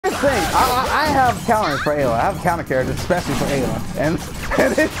thing. I have counters for Ayla. I have counter characters, especially for Ayla. And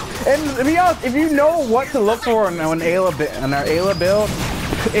to be honest, if you know what to look for in our Ayla build,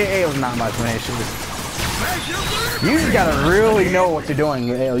 Ayla's not much of an issue. You just gotta really know what you're doing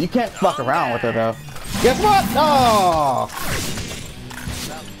with Ayla. You can't fuck around with her though. Guess what? Oh!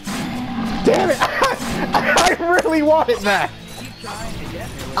 Damn it! I really wanted that.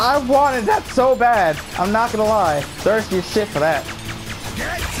 I wanted that so bad. I'm not gonna lie. Thirsty as shit for that.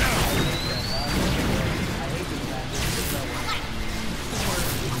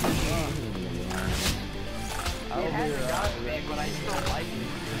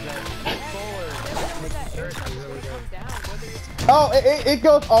 Oh, it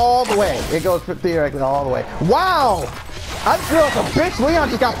goes all the way. It goes theoretically all the way. Wow! I just feel like a bitch. Leon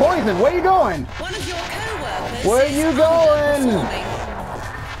just got poisoned. Where you going? One of your co-workers. Where you going?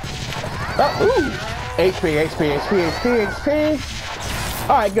 Oh, ooh. HP.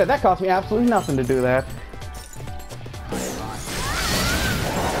 Alright, good. That cost me absolutely nothing to do that.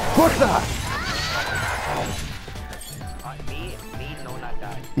 What's that?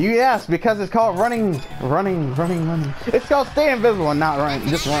 You asked because it's called running. It's called stay invisible and not run.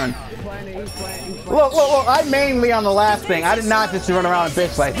 Just run. Look. I mainly on the last thing. I did not just run around and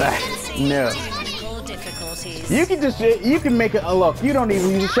bitch like that. No. You can make it. Look, you don't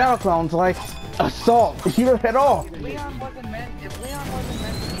even use shadow clones like assault. You don't at all. If Leon wasn't meant to be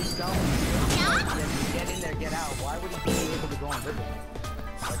stealthy, get in there, get out. Why would he be able to go invisible?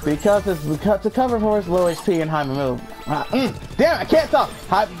 Because it's to cover for his low HP and high move. Damn it, I can't stop.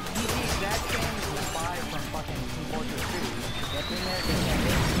 High.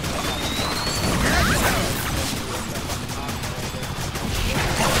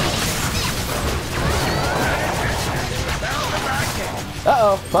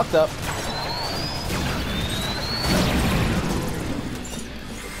 Uh-oh, fucked up.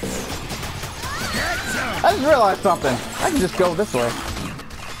 I just realized something. I can just go this way.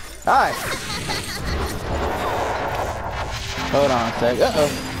 Alright. Hold on a sec. Uh-oh.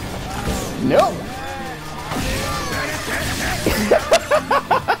 Nope.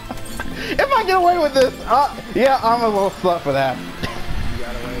 If I get away with this, yeah, I'm a little slut for that.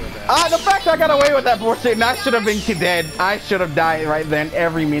 The fact I got away with that bullshit and I should have been dead. I should have died right then.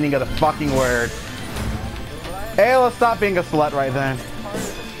 Every meaning of the fucking word. Ayla, stop being a slut right then.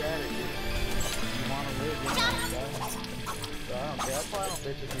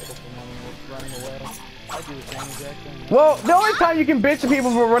 Well, the only time you can bitch at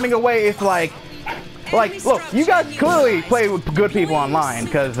people for running away is like, look, you guys clearly play with good people online,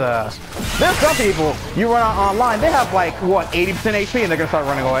 because there's some people you run out online, they have like, what, 80% HP and they're gonna start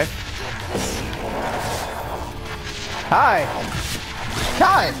running away. Hi.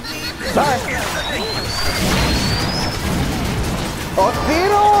 Hi. Hi.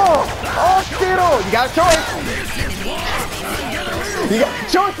 Ostiro! You got a choice! You got a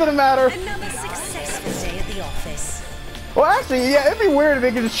choice in the matter! Another successful day at the office. Well, actually, yeah, it'd be weird if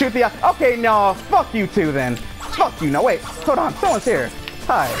they could just shoot the... Okay, no, fuck you two then. Fuck you. No, wait. Hold on. Someone's here.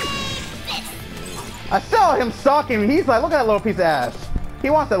 Hi. I saw him stalking me. He's like, look at that little piece of ass. He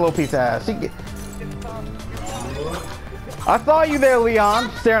wants that little piece of ass. I saw you there, Leon,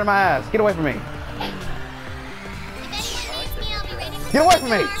 staring at my ass. Get away from me. Get away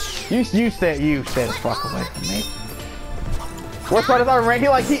from me! You stay the fuck away from me. Worst part is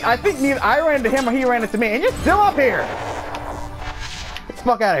I think neither I ran into him or he ran into me, and you're still up here! Get the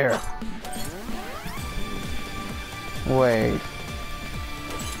fuck out of here. Wait.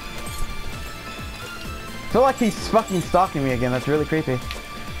 I feel like he's fucking stalking me again. That's really creepy.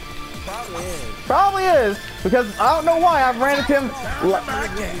 Probably is. Probably is, because I don't know why I've ran into him.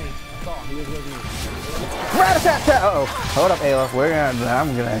 Rat-a-tat-tat! Uh-oh. Hold up, Ayla.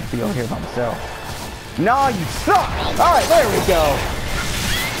 I'm gonna be over here by myself. No, you suck! Alright, there we go.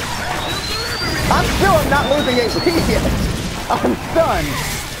 I'm still not losing HP yet. I'm stunned.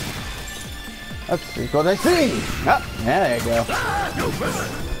 Let's see what I see. Oh, yeah, there you go.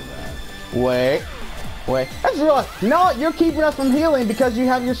 Wait. I just realized, no, you're keeping us from healing because you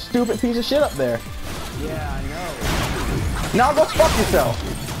have your stupid piece of shit up there. Yeah, I know. Now go fuck yourself.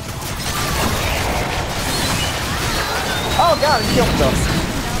 Oh god, he killed himself.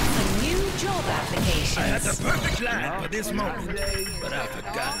 New job applications. I had the perfect plan for this moment, but I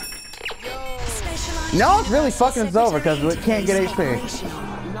forgot. No, it's really fucking us over because we can't get HP.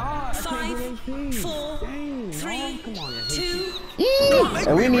 5, 4, 3, 2.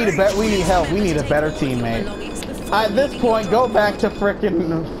 And we need help. We need a better teammate. At this point, go back to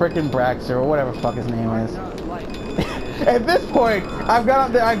frickin' Braxer or whatever fuck his name is. At this point, I've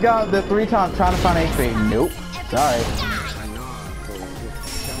got up there 3 times trying to find HP. Nope. Sorry.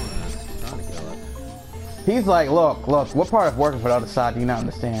 He's like, look, what part of working for the other side do you not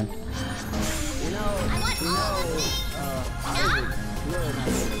understand? Isaac's really not doing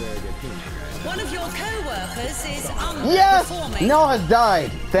a very good teammate. One of your co-workers is Yes! underperforming. Noah has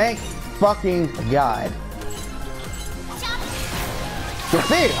died. Thank fucking God. You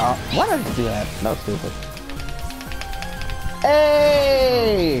see? Why did you do that? That was stupid.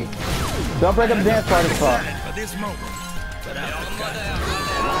 Hey! Don't break up the dance party, fuck. For this moment, but I forgot.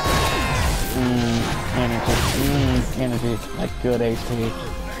 Energy. Like good HP.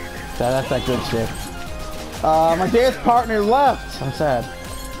 That's that good shit. My dance partner left. I'm sad.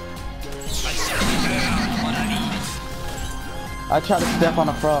 I tried to step on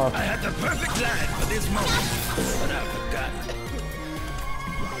a frog. I had the perfect line for this moment, but I forgot.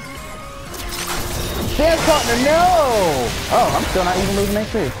 Dance partner, no! Oh, I'm still not even losing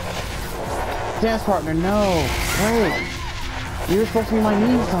HP. Dance partner, no. Wait. You were supposed to be my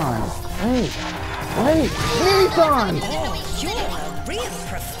Nissan. Wait. Nissan! Oh, you're a real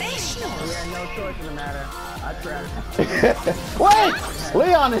professional. Yeah, no choice in the matter. I tried. Wait!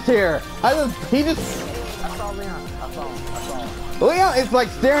 Leon is here! I saw Leon. I saw him. Leon is like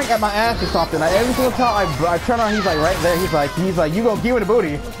staring at my ass or something. Like, every single time I turn around, he's like right there. He's like, you gonna give me the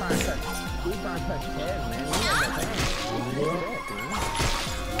booty. He's trying to touch Ted, man.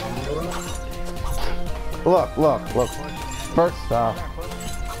 Look. First off.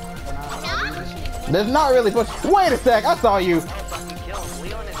 There's not really push. Wait a sec, I saw you.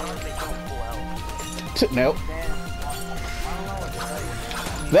 Nope.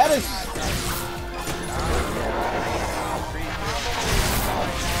 That is.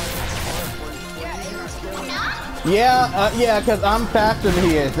 Yeah, because I'm faster than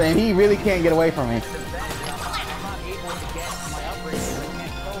he is, and he really can't get away from me.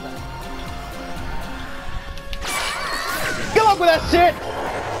 Good luck with that shit!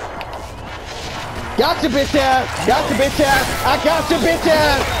 Got your bitch ass! I got your bitch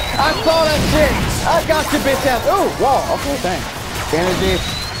ass! I saw that shit! I got your bitch ass! Ooh, whoa, okay, thanks. Energy.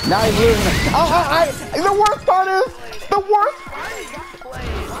 Now he's losing. The worst part is,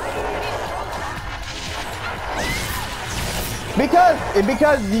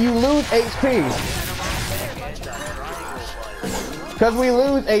 because you lose HP. Because we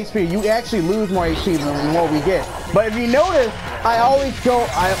lose HP. You actually lose more HP the more we get. But if you notice, I always go,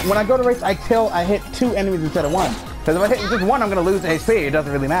 when I go to race, I hit 2 enemies instead of 1. Because if I hit just 1, I'm going to lose HP. It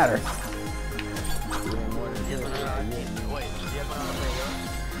doesn't really matter.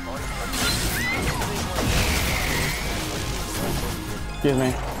 Excuse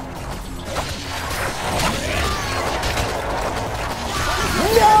me.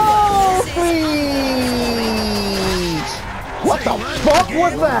 No, please! What the fuck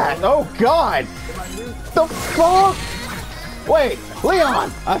was that? Oh God! The fuck? Wait,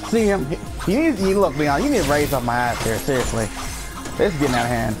 Leon! I see him. You look, Leon. You need to raise up my ass here. Seriously, this is getting out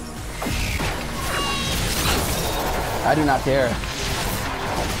of hand. I do not care.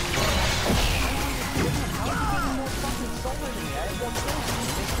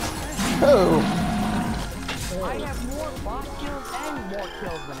 Who? I have more boss kills and more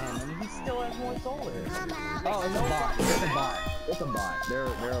kills than him, and he still has more solar. Oh, it's a bot. It's a bot. They're a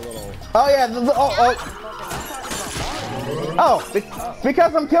little. Oh yeah.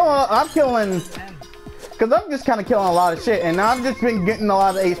 Because I'm killing. Because I'm just kind of killing a lot of shit, and I've just been getting a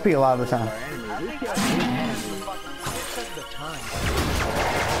lot of HP a lot of the time.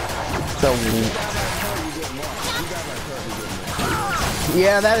 So.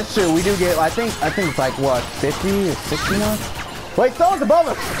 Yeah, that is true. We do get. I think it's like what, 50 or 60 now. Wait, someone's above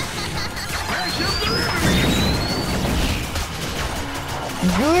us.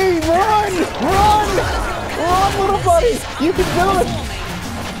 Glee, run, little buddy. You can do it.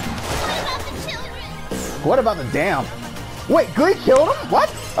 What about the dam? Wait, Glee killed him? What?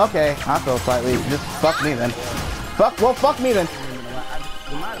 Okay, I feel slightly. Just fuck me then. Fuck me then.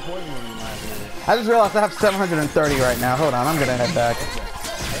 I just realized I have 730 right now. Hold on, I'm gonna head back.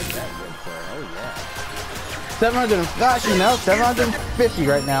 750, no, 750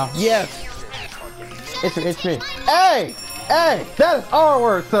 right now. Yes. It's me. Hey, that is our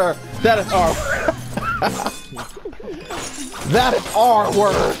word, sir. That is our word. That is our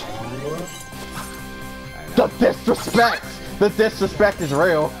word. The disrespect is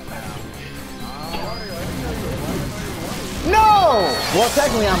real. No! Well,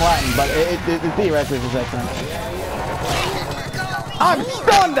 technically I'm Latin, but it theoretically is excellent. I'm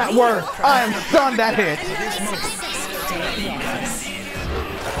stunned that word! I am stunned that hit!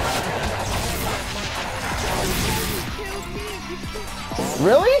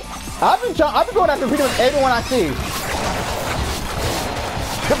 Really? I've been going after pretty much everyone I see.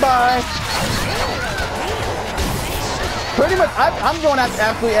 Goodbye! Pretty much, I'm going after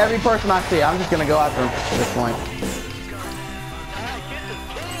absolutely every person I see. I'm just gonna go after him at this point.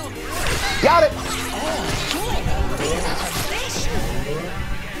 Got it!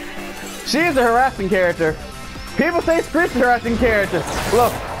 She is a harassing character. People say Screech's a harassing character.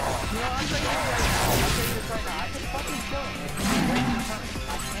 Look.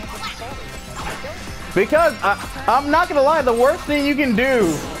 Because I'm not gonna lie, the worst thing you can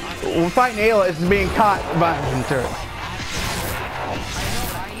do when fighting Ayla is being caught by him turret.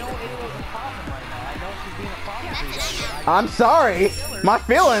 I'm sorry, my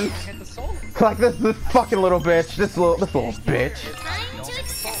feelings. Like this fucking little bitch, this little bitch.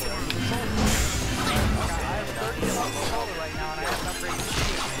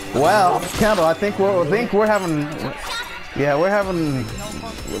 Well, Kendall, I think we're having, yeah, we're having a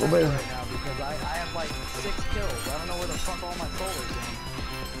little bit. Because I have like 6 kills. I don't know where the fuck all my soul is.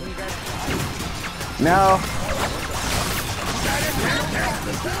 No.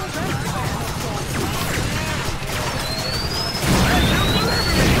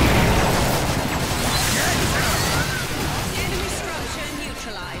 Enemy structure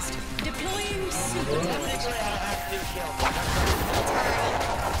neutralized. Deploying super turret.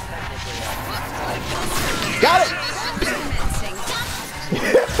 Got it!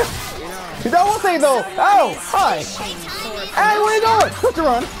 That one thing though! Oh! Hi! Hey, where you going? What's your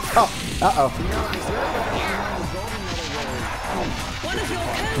run? Oh, uh-oh.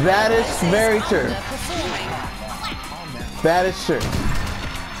 That is very true. That is true.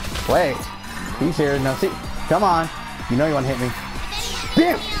 Wait. He's here. No, see. Come on. You know you want to hit me.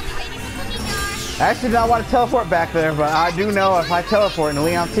 Damn! I actually did not want to teleport back there, but I do know if I teleport and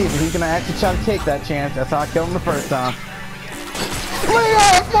Leon sees it, he's going to actually try to take that chance. That's how I killed him the first time.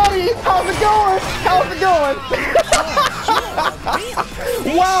 Leon, buddy! How's it going? How's it going?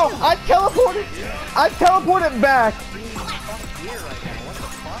 Wow! I teleported back!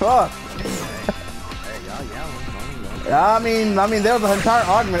 Fuck. I mean, there was an entire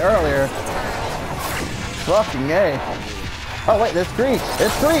argument earlier. Fucking A. Oh wait, there's Screech.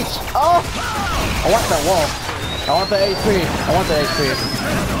 It's Screech! Oh! I want that wall. I want the HP. I want the HP.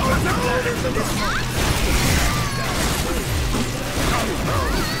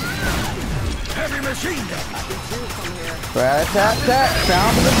 Heavy machine gun. Rat-a-tat-tat.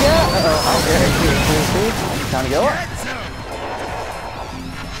 Sound of the jet. Uh-oh. Okay, HP. Time to go up.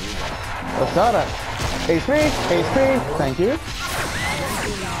 What's that? HP. Thank you.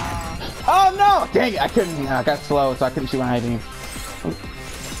 Oh no! Dang it! I couldn't. I got slow, so I couldn't shoot my ID.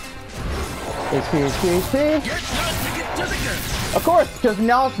 HP. Of course, because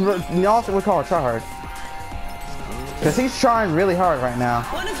now we call it try hard. Because he's trying really hard right now.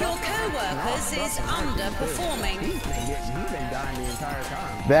 One of your co-workers is underperforming. He's been dying the entire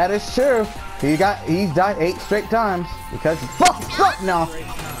time. That is true. He's died 8 straight times because fuck no.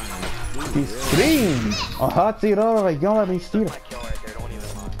 He screamed. Oh, hot zero. Like don't let me steal it.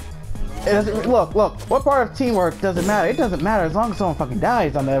 Look. What part of teamwork doesn't matter? It doesn't matter as long as someone fucking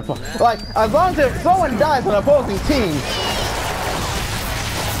dies on the like as long as someone dies on the opposing team.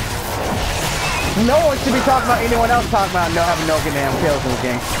 No one should be talking about anyone else talking about having no goddamn kills in the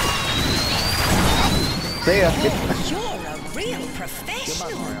game. See ya. You're a real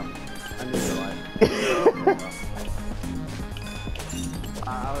professional.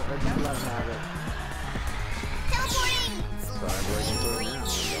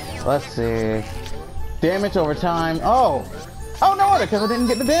 Let's see. Damage over time. Oh no wonder, because I didn't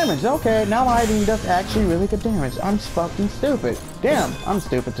get the damage. Okay, now my ID does actually really good damage. I'm fucking stupid. Damn, I'm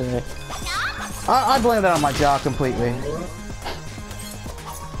stupid today. I blame that on my jaw completely.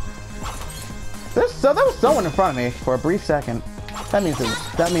 There was someone in front of me for a brief second. That means it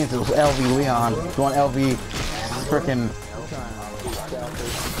was LV Leon going LV frickin'.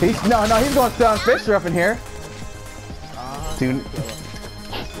 He's going Stun Fisher up in here. Dude.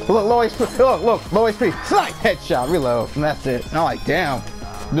 Look, low HP, look, low HP, snipe, headshot, reload, and that's it. And I'm like, damn,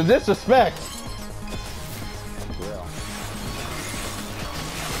 the disrespect.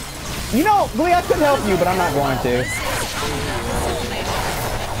 You know, Glee, I could help you, but I'm not going to.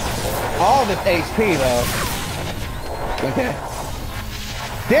 All this HP, though. Okay.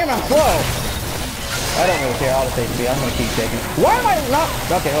 Damn, I'm slow. I don't really care, all this HP, I'm gonna keep taking it. Why am I not?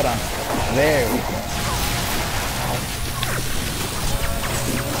 Okay, hold on. There we go.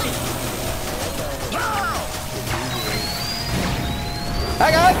 Hi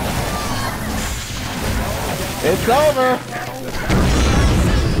guys! It's over!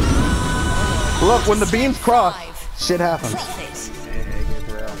 Look, when the beams cross, shit happens.